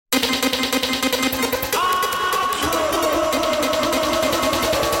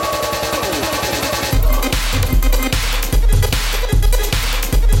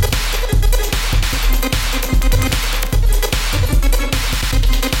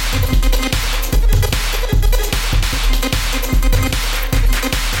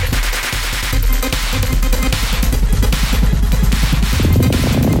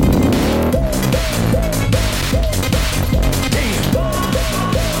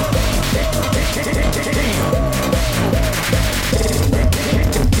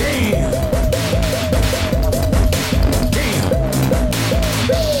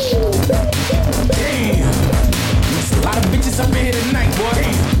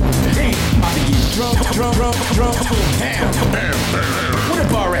drum, bam, where the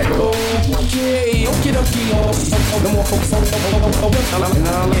bar at? Okay, okay. No more folks on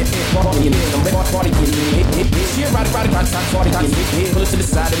party pull it to the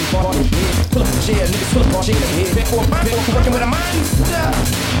side and party. Pull up a chair, niggas pull up a chair. Back for working with a monster.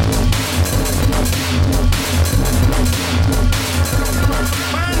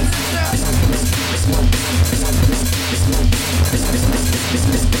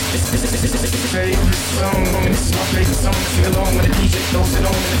 Favorite song, this is my favorite song to sing along when the DJ throws it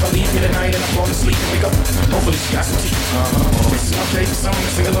on. And if I leave here tonight and I fall asleep and wake up, hopefully she got some teeth. This is my favorite song to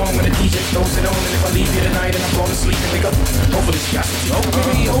sing along when the DJ throws it on. And if I leave here tonight and I fall asleep and wake up, hopefully she got some teeth.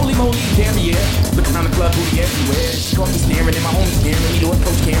 Okay, holy moly, damn yeah. Look around the club, booty everywhere. She caught me staring and my homies staring me to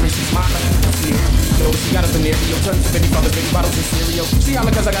approach Karen. She's smiling, yo, she got a scenario. Turns to 50 bottles of cereal. See how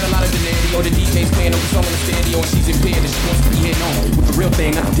cause I got a lot of denario. The DJ's playing over song on the stereo and she's impaired and she wants to be hitting on with the real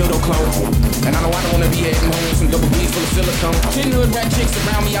thing, not the dildo clone. And I know I don't wanna be heading home with some double B's full of silicone. 10 hood rat chicks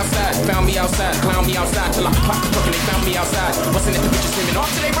around me outside, found me outside, clown me outside till I clock the truck and they found me outside. Bustin' at the bitches screaming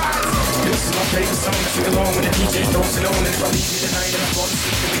off till they rise. This is my favorite song to sing along when the DJ throws it on. And if I leave here tonight and I fall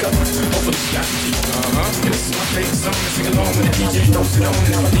asleep and wake up, hopefully she got some teeth. This is my favorite song to sing along when the DJ throws it on.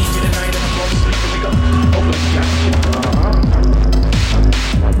 And if I leave here tonight and I fall asleep and wake up, hopefully she got some teeth.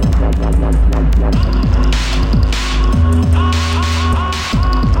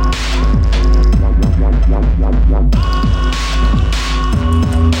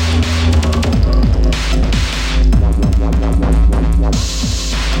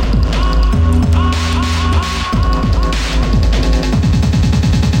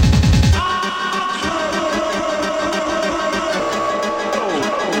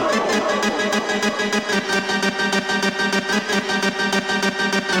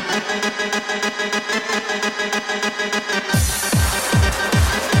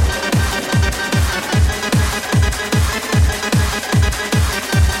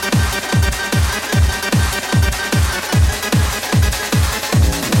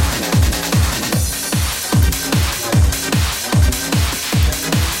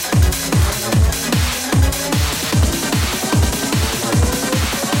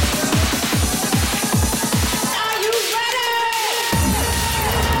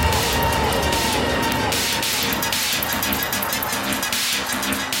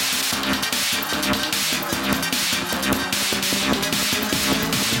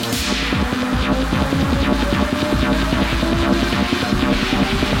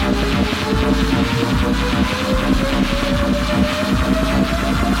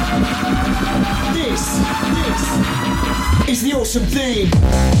 It's the awesome theme.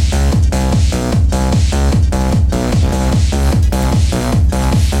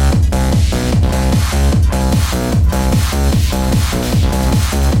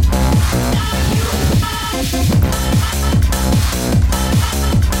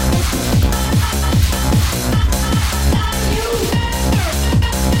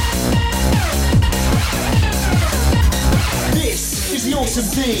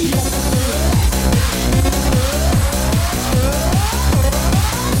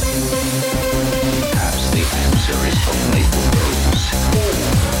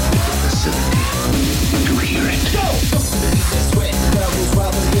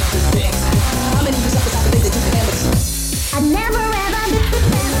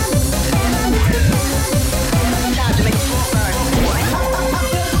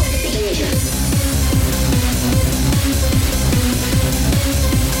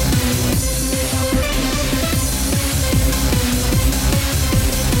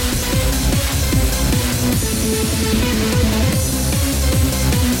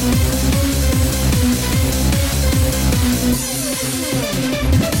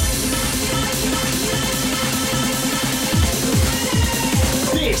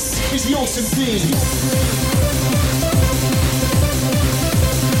 This is the awesome theme.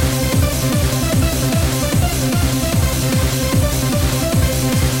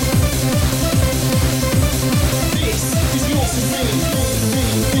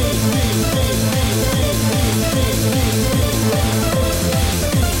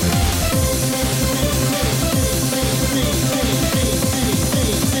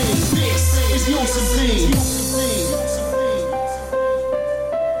 This is the awesome theme.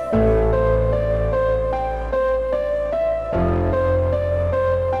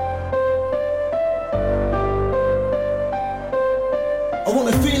 I want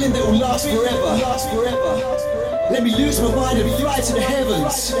a feeling that will last forever. Let me lose my mind and fly to the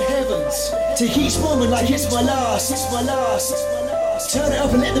heavens. Take each moment like it's my last. Turn it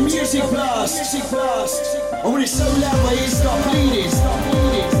up and let the music blast. I want it so loud my ears start bleeding.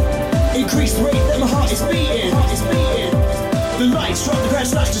 Increase the rate, let my heart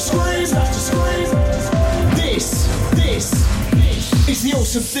slash to scream. This is the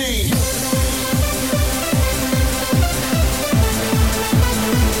awesome thing.